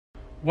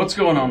What's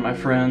going on, my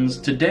friends?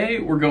 Today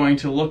we're going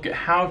to look at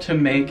how to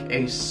make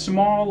a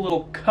small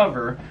little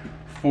cover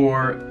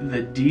for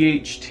the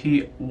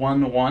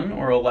DHT11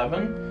 or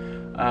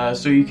 11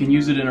 so you can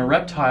use it in a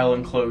reptile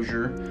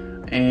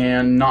enclosure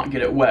and not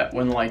get it wet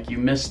when you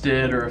missed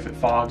it or if it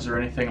fogs or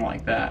anything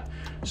like that.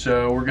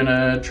 So we're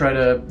gonna try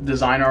to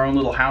design our own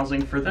little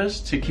housing for this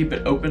to keep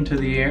it open to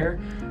the air,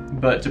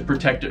 but to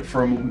protect it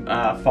from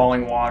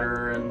falling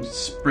water and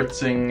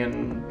spritzing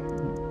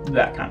and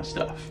that kind of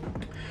stuff.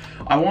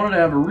 I wanted to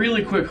have a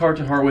really quick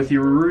heart-to-heart with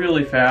you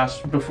really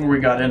fast before we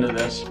got into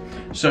this.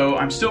 So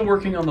I'm still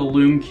working on the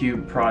Loom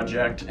Cube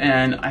project,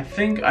 and I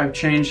think I've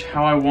changed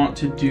how I want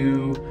to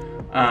do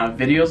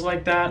videos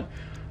like that.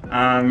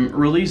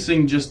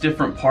 Releasing just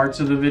different parts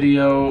of the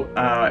video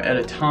at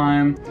a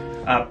time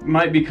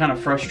might be kind of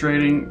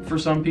frustrating for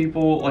some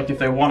people, like if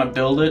they want to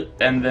build it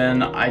and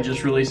then I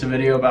just release a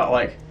video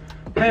about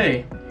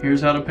hey, here's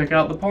how to pick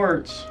out the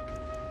parts,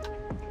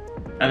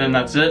 and then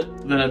that's it.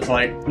 Then it's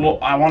well,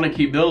 I want to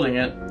keep building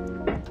it,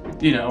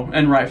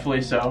 and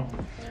rightfully so.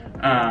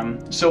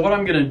 So what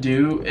I'm gonna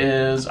do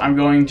is I'm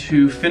going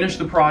to finish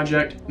the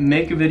project,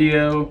 make a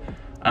video,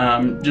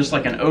 just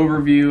like an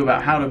overview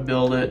about how to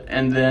build it,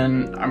 and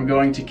then I'm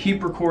going to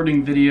keep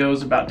recording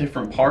videos about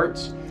different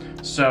parts.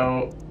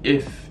 So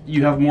if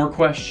you have more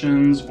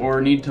questions or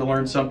need to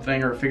learn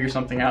something or figure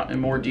something out in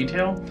more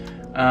detail,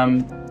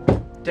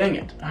 dang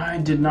it, I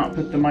did not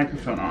put the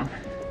microphone on.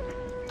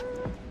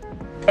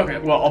 Okay,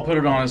 well, I'll put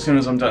it on as soon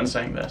as I'm done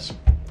saying this.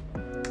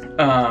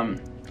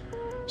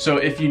 So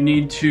if you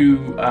need to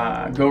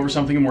go over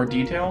something in more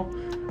detail,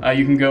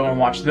 you can go and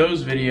watch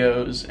those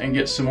videos and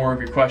get some more of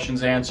your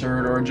questions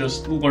answered, or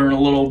just learn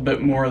a little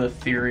bit more of the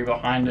theory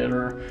behind it,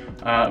 or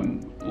a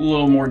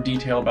little more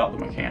detail about the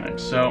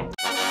mechanics. So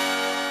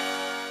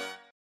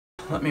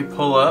let me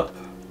pull up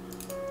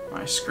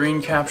my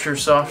screen capture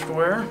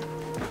software,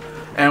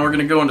 and we're going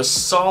to go into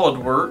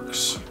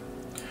SolidWorks.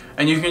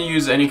 And you can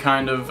use any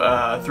kind of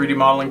 3D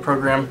modeling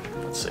program.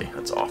 Let's see,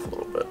 that's off a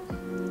little bit.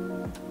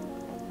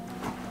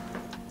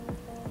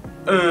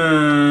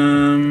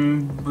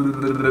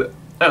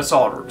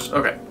 SolidWorks,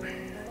 okay.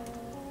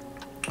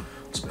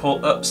 Let's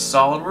pull up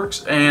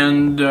SolidWorks,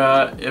 and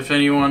if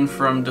anyone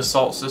from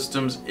Dassault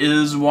Systems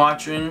is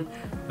watching,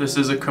 this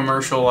is a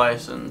commercial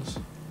license.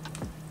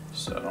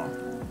 So,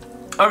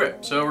 okay,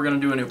 so we're gonna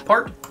do a new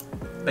part.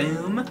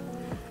 Boom.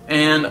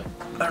 And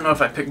I don't know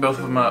if I picked both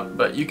of them up,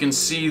 but you can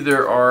see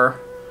there are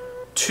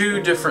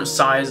two different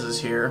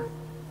sizes here.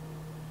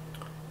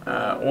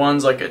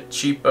 One's like a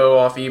cheapo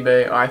off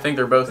eBay. I think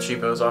they're both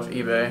cheapos off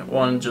eBay.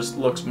 One just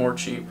looks more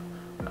cheap,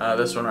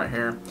 this one right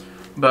here.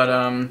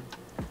 But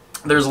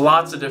there's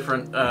lots of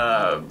different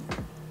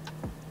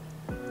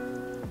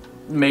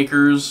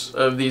makers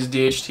of these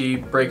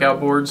DHT breakout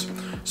boards.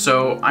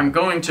 So I'm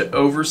going to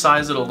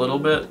oversize it a little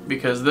bit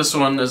because this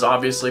one is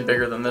obviously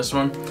bigger than this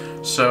one.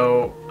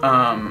 So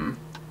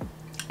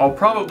I'll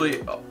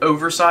probably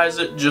oversize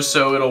it just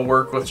so it'll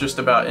work with just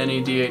about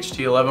any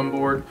DHT11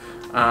 board.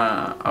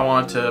 I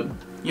want it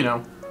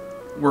to,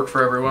 work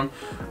for everyone.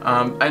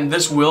 And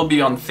this will be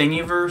on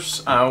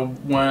Thingiverse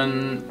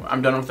when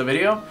I'm done with the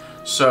video.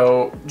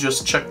 So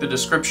just check the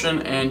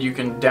description and you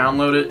can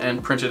download it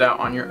and print it out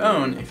on your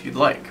own if you'd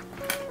like.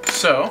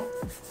 So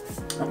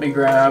let me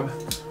grab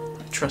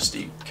my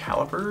trusty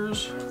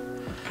calipers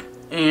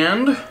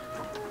and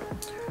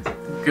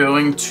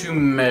going to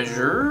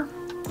measure.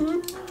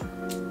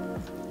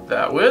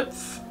 That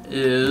width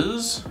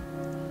is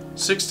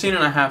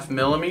 16.5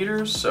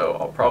 millimeters, so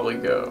I'll probably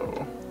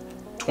go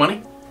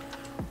 20.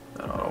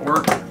 That'll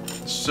work.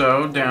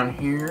 So down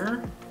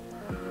here,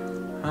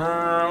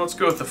 let's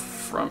go with the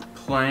front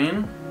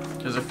plane,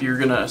 because if you're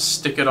gonna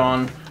stick it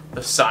on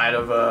the side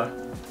of a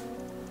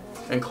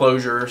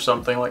enclosure or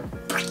something,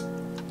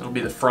 it'll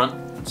be the front.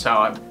 That's how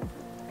I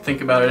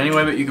think about it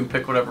anyway, but you can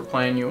pick whatever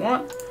plane you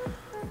want.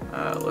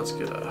 Let's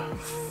get a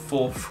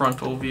full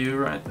frontal view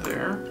right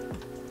there.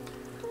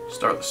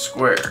 Start the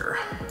square.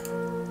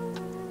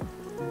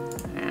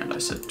 And I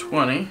said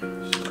 20,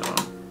 so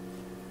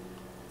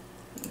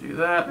do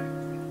that.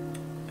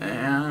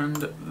 And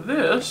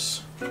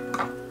this,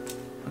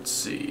 let's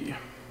see.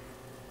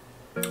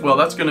 Well,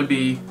 that's going to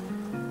be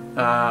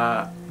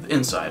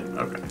inside.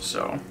 Okay,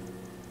 so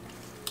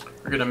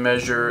we're going to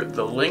measure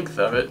the length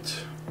of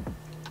it.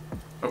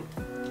 Oh,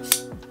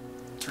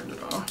 turned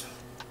it off.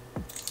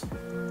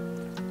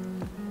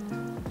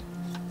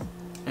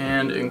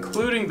 And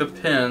including the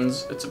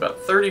pins, it's about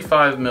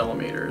 35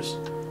 millimeters.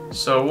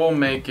 So we'll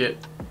make it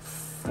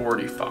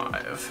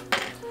 45.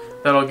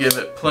 That'll give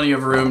it plenty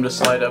of room to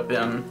slide up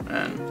in,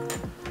 and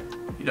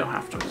you don't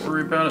have to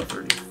worry about it.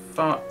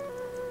 35.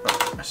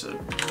 Oh, I said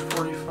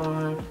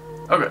 45.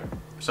 Okay,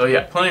 so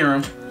yeah, plenty of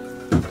room.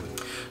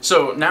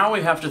 So now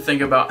we have to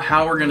think about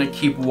how we're going to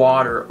keep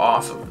water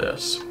off of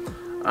this.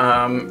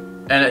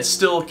 And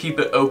still keep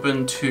it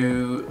open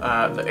to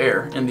the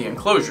air in the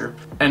enclosure,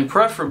 and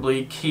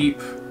preferably keep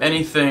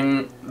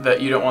anything that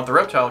you don't want the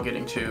reptile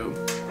getting to,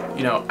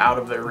 out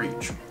of their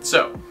reach.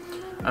 So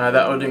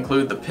that would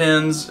include the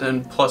pins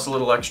and plus a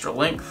little extra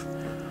length.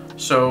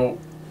 So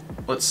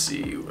let's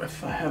see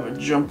if I have a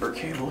jumper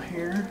cable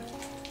here.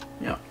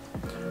 Yeah.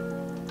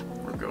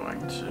 We're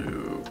going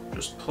to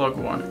just plug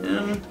one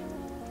in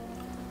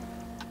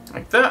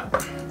like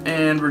that,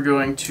 and we're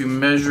going to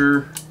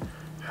measure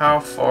how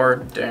far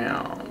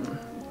down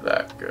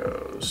that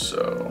goes.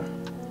 So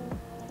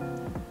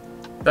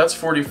that's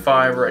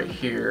 45 right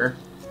here,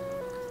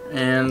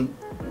 and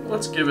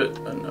let's give it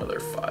another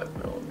 5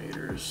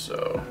 millimeters.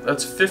 So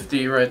that's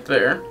 50 right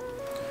there.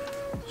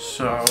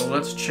 So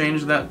let's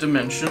change that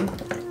dimension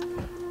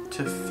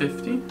to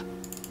 50.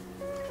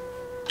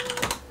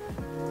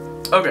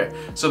 Okay,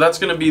 so that's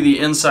going to be the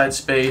inside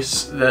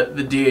space that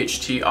the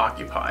DHT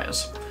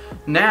occupies.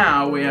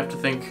 Now we have to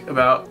think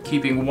about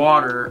keeping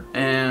water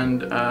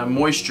and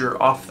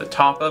moisture off the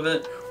top of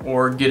it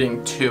or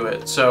getting to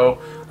it. So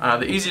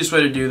the easiest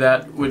way to do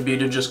that would be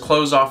to just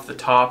close off the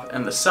top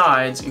and the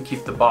sides and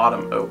keep the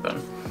bottom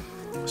open.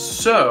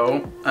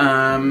 So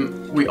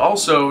we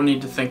also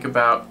need to think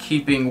about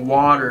keeping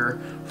water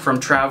from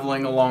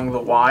traveling along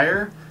the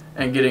wire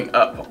and getting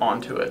up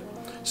onto it.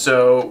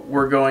 So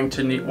we're going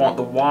to want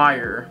the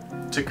wire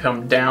to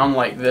come down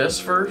like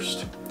this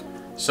first,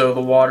 so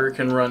the water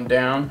can run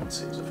down. Let's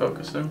see, is it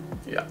focusing?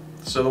 Yeah.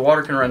 So the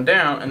water can run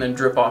down and then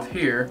drip off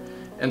here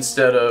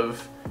instead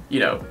of, you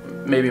know,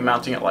 maybe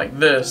mounting it like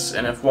this,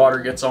 and if water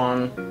gets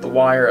on the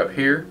wire up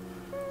here,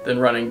 then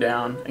running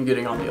down and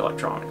getting on the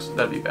electronics.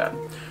 That'd be bad.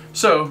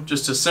 So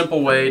just a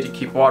simple way to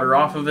keep water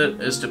off of it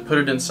is to put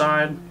it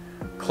inside,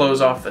 close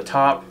off the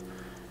top,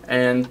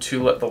 and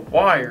to let the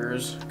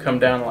wires come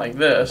down like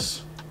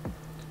this,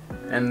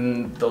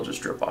 and they'll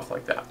just drip off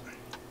like that.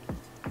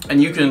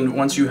 And you can,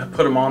 once you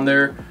put them on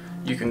there,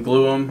 you can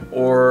glue them,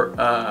 or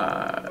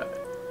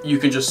you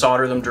can just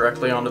solder them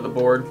directly onto the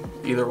board.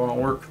 Either one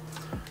will work.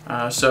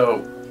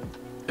 So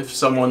if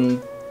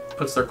someone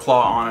puts their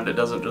claw on it, it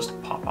doesn't just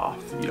pop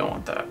off. You don't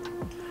want that.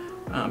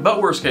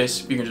 But worst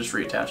case, you can just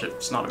reattach it.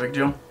 It's not a big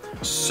deal.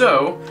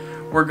 So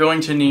we're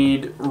going to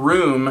need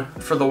room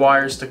for the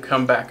wires to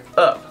come back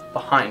up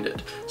behind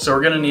it. So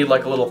we're going to need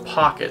like a little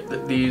pocket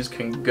that these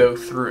can go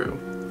through.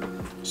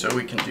 So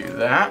we can do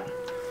that.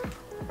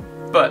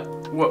 But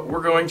what we're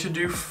going to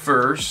do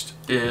first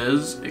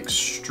is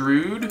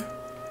extrude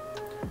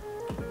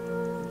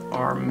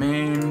our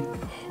main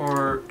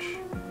part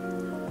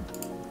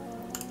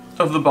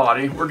of the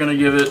body. We're going to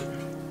give it,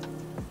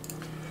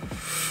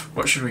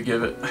 what should we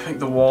give it? I think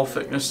the wall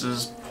thickness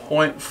is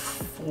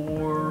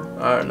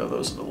 0.4. I don't know,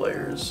 those are the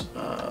layers.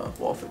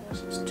 Wall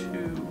thickness is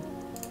 2,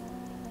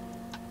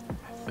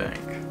 I think.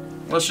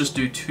 Let's just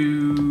do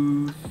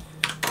 2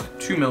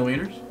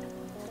 millimeters.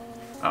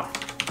 Oh.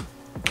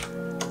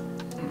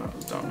 No,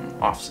 it's done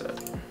offset.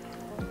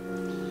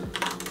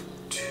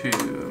 2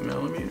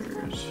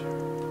 millimeters.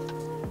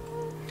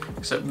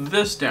 Except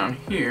this down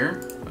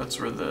here, that's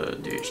where the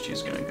DHT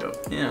is going to go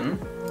in.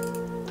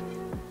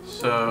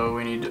 So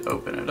we need to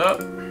open it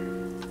up.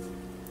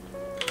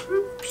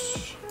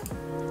 Oops.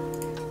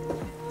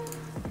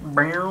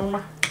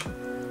 Bam.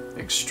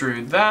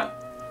 Extrude that.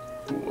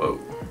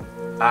 Whoa.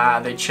 Ah,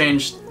 they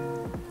changed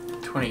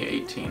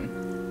 2018.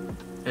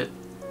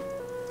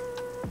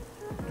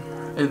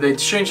 They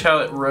changed how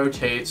it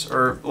rotates,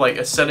 or like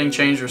a setting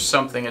change or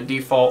something, a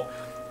default,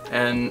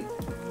 and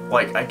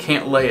like I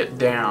can't lay it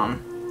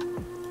down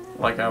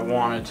like I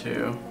wanted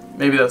to.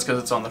 Maybe that's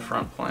because it's on the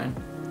front plane.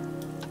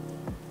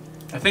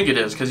 I think it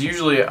is, because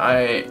usually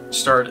I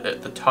start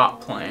at the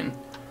top plane,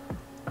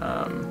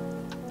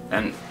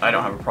 and I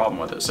don't have a problem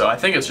with it. So I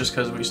think it's just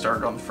because we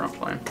started on the front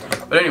plane.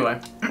 But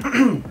anyway,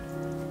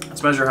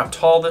 let's measure how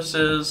tall this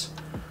is.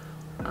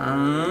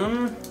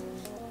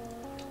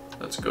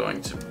 That's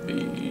going to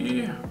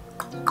be,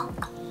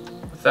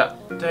 with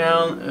that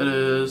down, it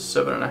is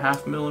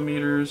 7.5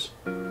 millimeters.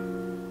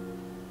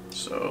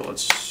 So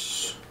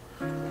let's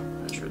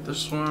measure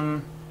this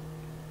one,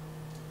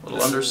 a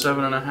little under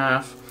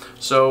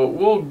 7.5. So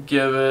we'll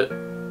give it,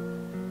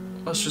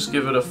 let's just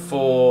give it a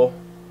full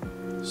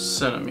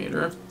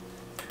centimeter.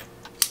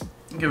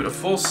 Give it a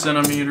full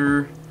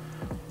centimeter.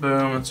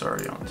 Boom, it's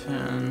already on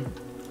 10.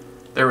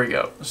 There we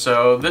go.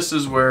 So this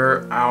is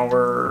where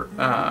our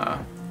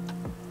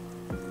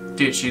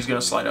DHT is going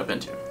to slide up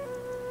into.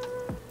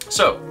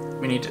 So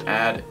we need to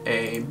add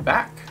a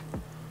back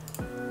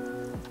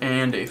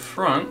and a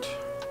front,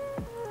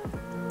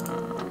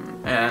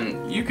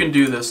 and you can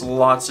do this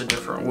lots of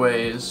different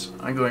ways.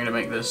 I'm going to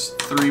make this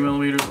 3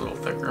 millimeters, a little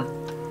thicker.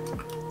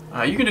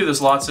 You can do this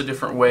lots of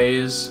different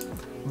ways,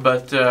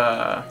 but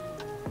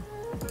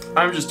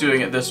I'm just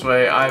doing it this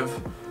way. I've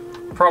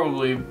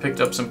probably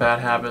picked up some bad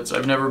habits.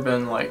 I've never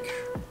been like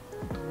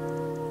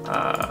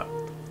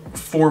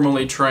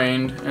formally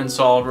trained in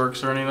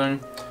SolidWorks or anything,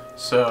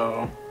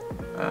 so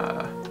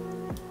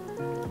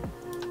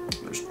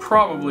there's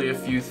probably a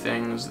few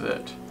things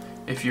that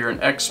if you're an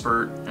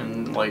expert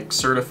and like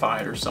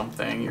certified or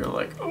something, you're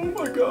like, oh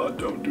my god,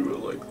 don't do it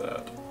like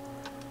that.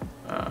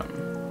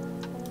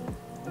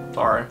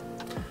 Sorry.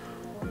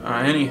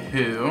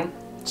 Anywho,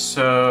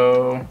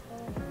 so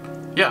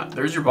yeah,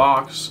 there's your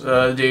box.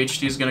 The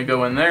DHT is going to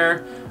go in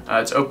there.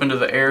 It's open to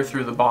the air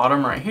through the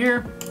bottom right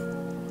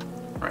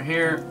right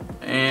here,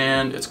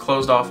 and it's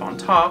closed off on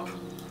top,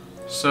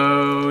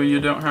 so you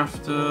don't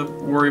have to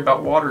worry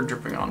about water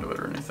dripping onto it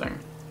or anything.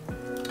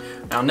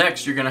 Now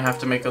next, you're gonna have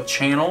to make a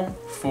channel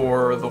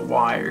for the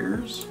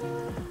wires,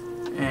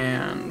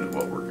 and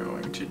what we're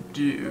going to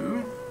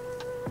do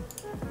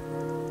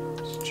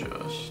is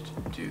just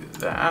do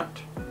that.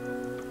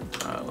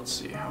 Let's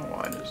see, how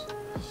wide is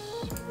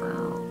this?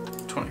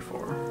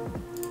 24.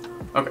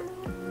 Okay,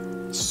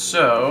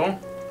 so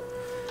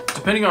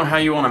depending on how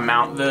you want to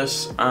mount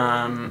this,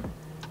 I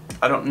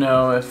don't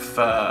know if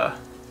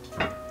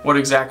what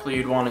exactly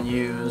you'd want to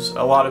use.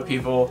 A lot of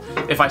people,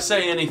 if I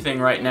say anything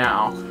right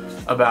now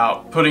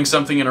about putting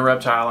something in a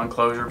reptile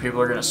enclosure,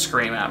 people are going to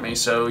scream at me.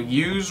 So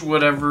use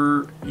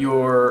whatever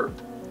your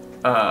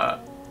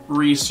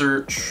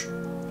research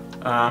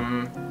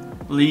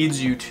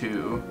leads you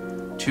to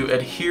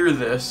adhere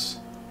this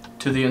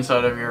to the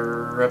inside of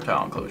your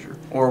reptile enclosure,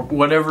 or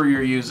whatever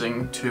you're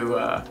using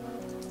to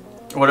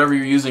whatever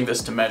you're using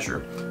this to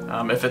measure.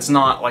 If it's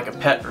not like a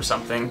pet or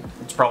something,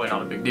 it's probably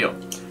not a big deal.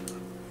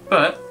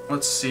 But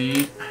let's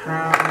see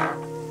how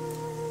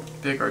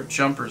big our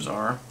jumpers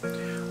are.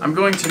 I'm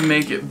going to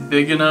make it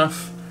big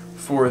enough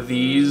for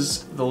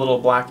these, the little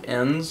black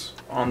ends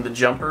on the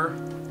jumper.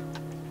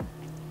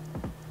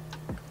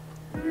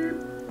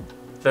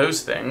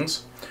 Those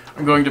things.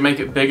 I'm going to make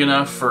it big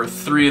enough for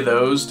 3 of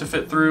those to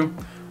fit through.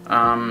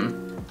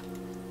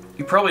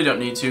 You probably don't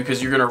need to,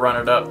 because you're going to run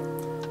it up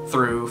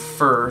through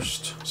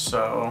first.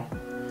 So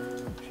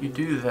if you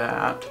do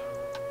that,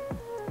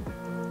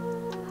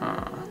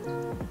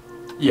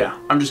 yeah,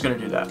 I'm just going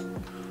to do that.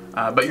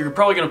 But you're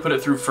probably going to put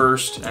it through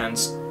first and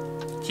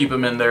keep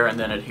them in there and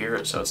then adhere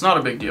it. So it's not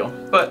a big deal,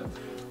 but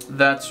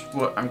that's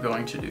what I'm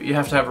going to do. You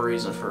have to have a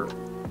reason for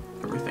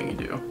everything you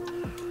do.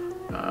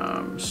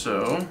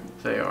 So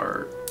they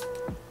are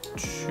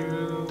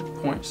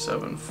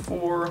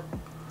 2.74.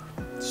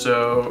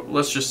 So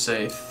let's just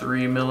say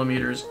 3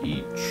 millimeters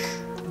each,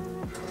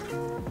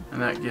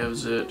 and that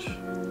gives it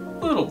a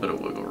little bit of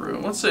wiggle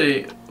room.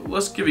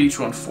 Let's give each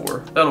one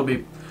 4. That'll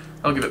give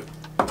it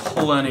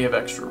plenty of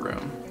extra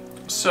room.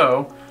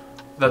 So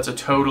that's a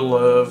total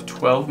of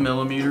 12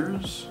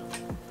 millimeters,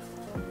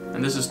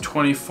 and this is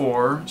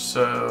 24,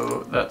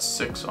 so that's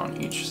 6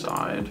 on each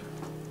side.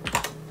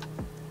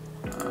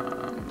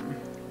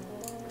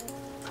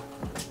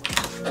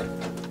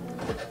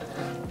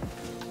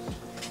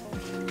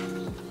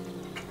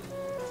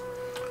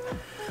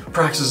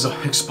 Prax is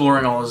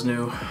exploring all his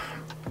new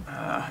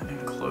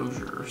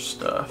enclosure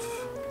stuff.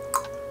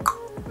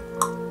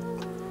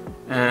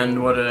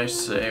 And what did I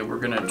say? We're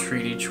gonna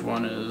treat each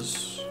one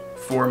as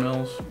 4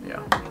 mils.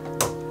 Yeah.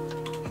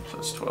 So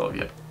that's 12,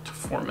 yeah, to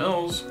 4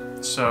 mils.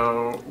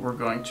 So we're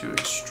going to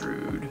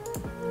extrude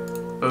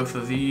both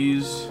of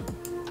these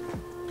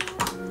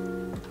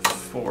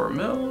 4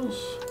 mils.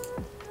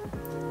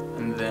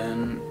 And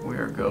then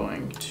we're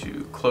going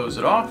to close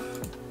it off,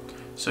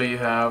 so you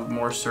have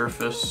more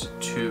surface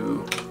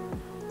to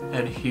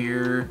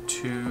adhere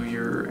to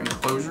your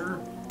enclosure,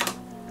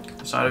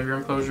 the side of your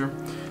enclosure.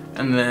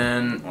 And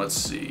then, let's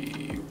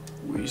see,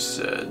 we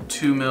said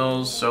 2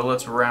 mils, so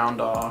let's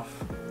round off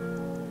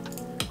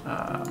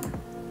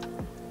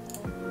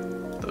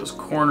those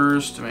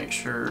corners to make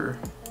sure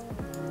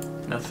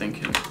nothing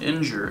can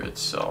injure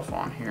itself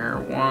on here.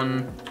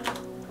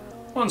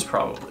 One's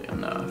probably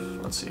enough.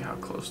 Let's see, how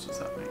close does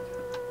that make it?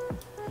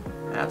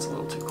 That's a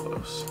little too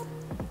close.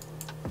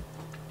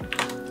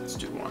 Let's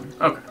do 1.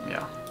 Okay,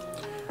 yeah.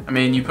 I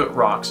mean, you put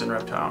rocks in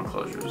reptile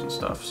enclosures and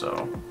stuff,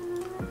 so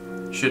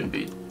shouldn't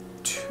be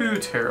too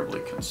terribly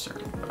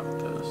concerned about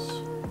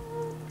this.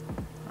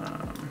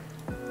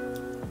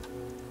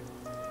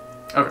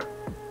 Okay.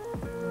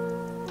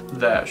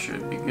 That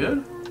should be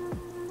good.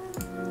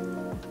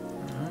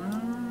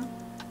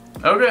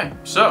 Okay,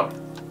 so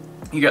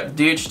you got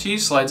the DHT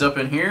slides up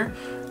in here,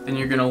 then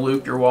you're gonna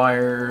loop your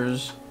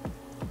wires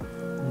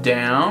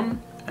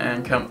down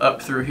and come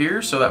up through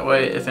here, so that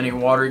way if any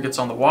water gets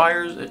on the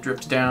wires, it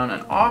drips down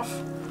and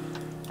off.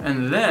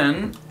 And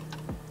then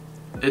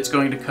it's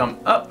going to come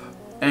up,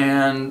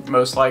 and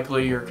most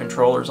likely your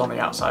controller's on the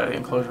outside of the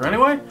enclosure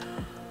anyway.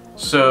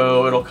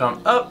 So it'll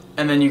come up,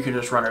 and then you can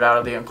just run it out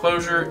of the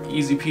enclosure.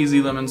 Easy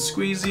peasy lemon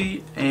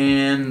squeezy,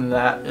 and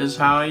that is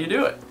how you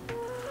do it.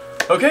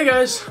 Okay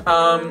guys,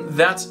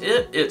 that's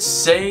it. It's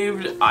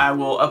saved. I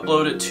will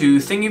upload it to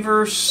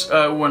Thingiverse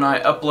when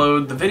I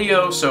upload the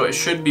video, so it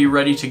should be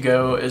ready to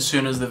go as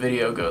soon as the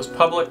video goes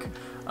public.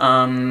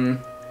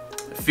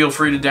 Feel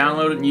free to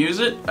download it and use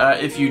it.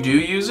 If you do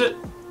use it,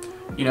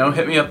 you know,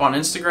 hit me up on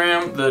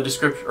Instagram. The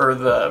description, or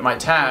my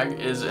tag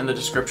is in the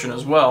description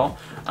as well.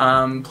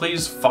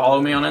 Please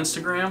follow me on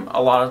Instagram.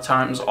 A lot of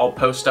times I'll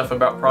post stuff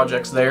about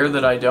projects there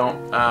that I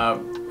don't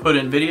put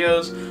in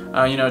videos.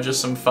 You know,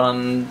 just some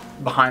fun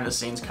behind the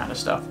scenes kind of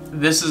stuff.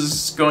 This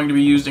is going to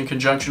be used in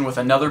conjunction with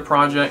another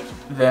project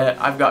that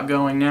I've got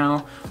going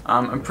now.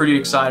 I'm pretty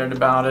excited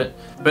about it.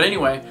 But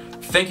anyway,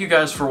 thank you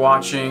guys for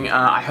watching.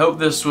 I hope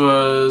this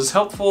was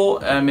helpful,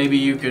 and maybe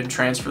you could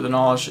transfer the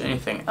knowledge to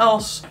anything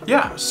else.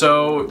 Yeah,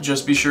 so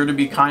just be sure to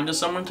be kind to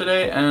someone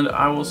today, and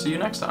I will see you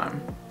next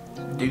time.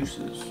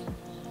 Deuces.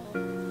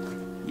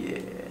 Yeah.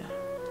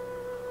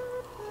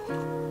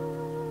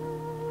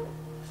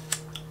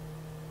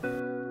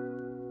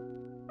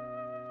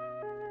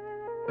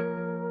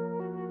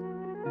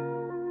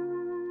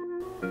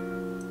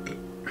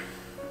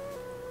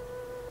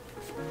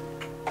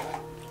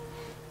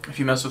 If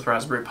you mess with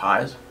Raspberry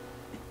Pis,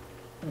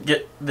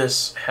 get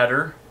this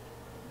header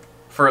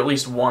for at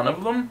least one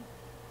of them,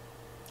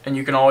 and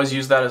you can always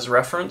use that as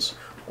reference,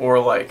 or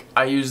like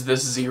I use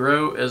this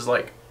 0 as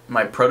like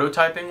my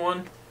prototyping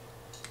one,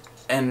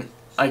 and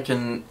I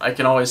can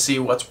always see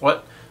what's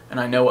what, and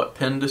I know what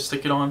pin to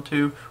stick it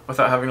onto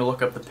without having to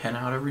look up the pin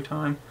out every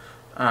time.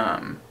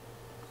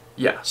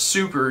 Yeah,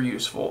 super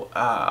useful.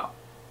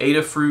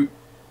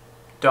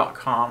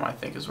 Adafruit.com I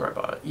think is where I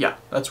bought it. Yeah,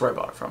 that's where I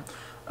bought it from.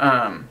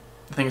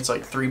 I think it's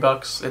like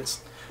 $3.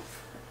 It's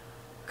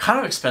kind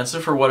of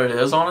expensive for what it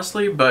is,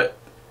 honestly, but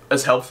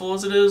as helpful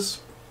as it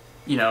is,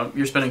 you know,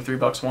 you're spending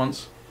 $3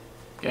 once,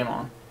 game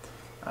on.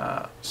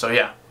 So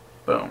yeah,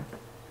 boom.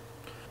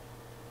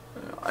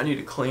 I need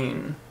to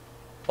clean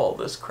all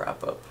this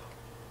crap up.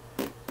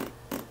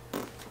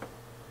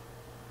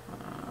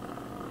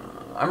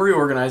 I'm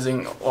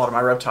reorganizing a lot of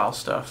my reptile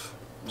stuff,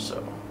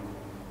 so.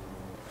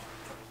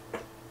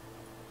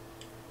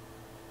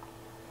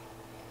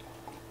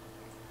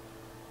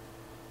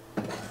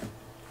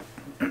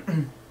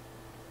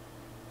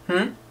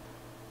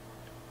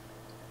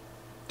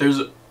 There's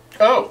a,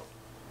 oh,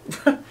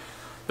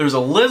 there's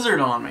a lizard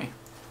on me.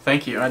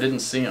 Thank you, I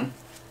didn't see him.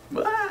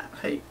 Ah,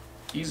 hey,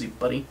 easy,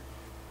 buddy.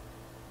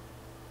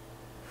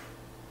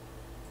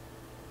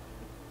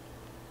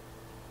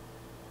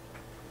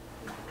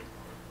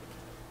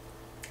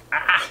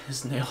 Ah,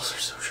 his nails are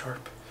so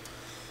sharp.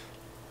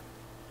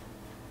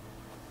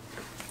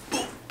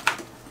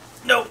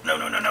 No, no,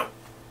 no, no, no.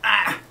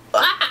 Ah,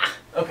 ah.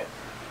 Okay.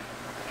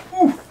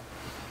 Whew.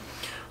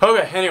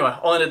 Okay, anyway,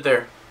 I'll end it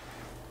there.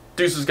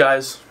 Deuces,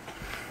 guys.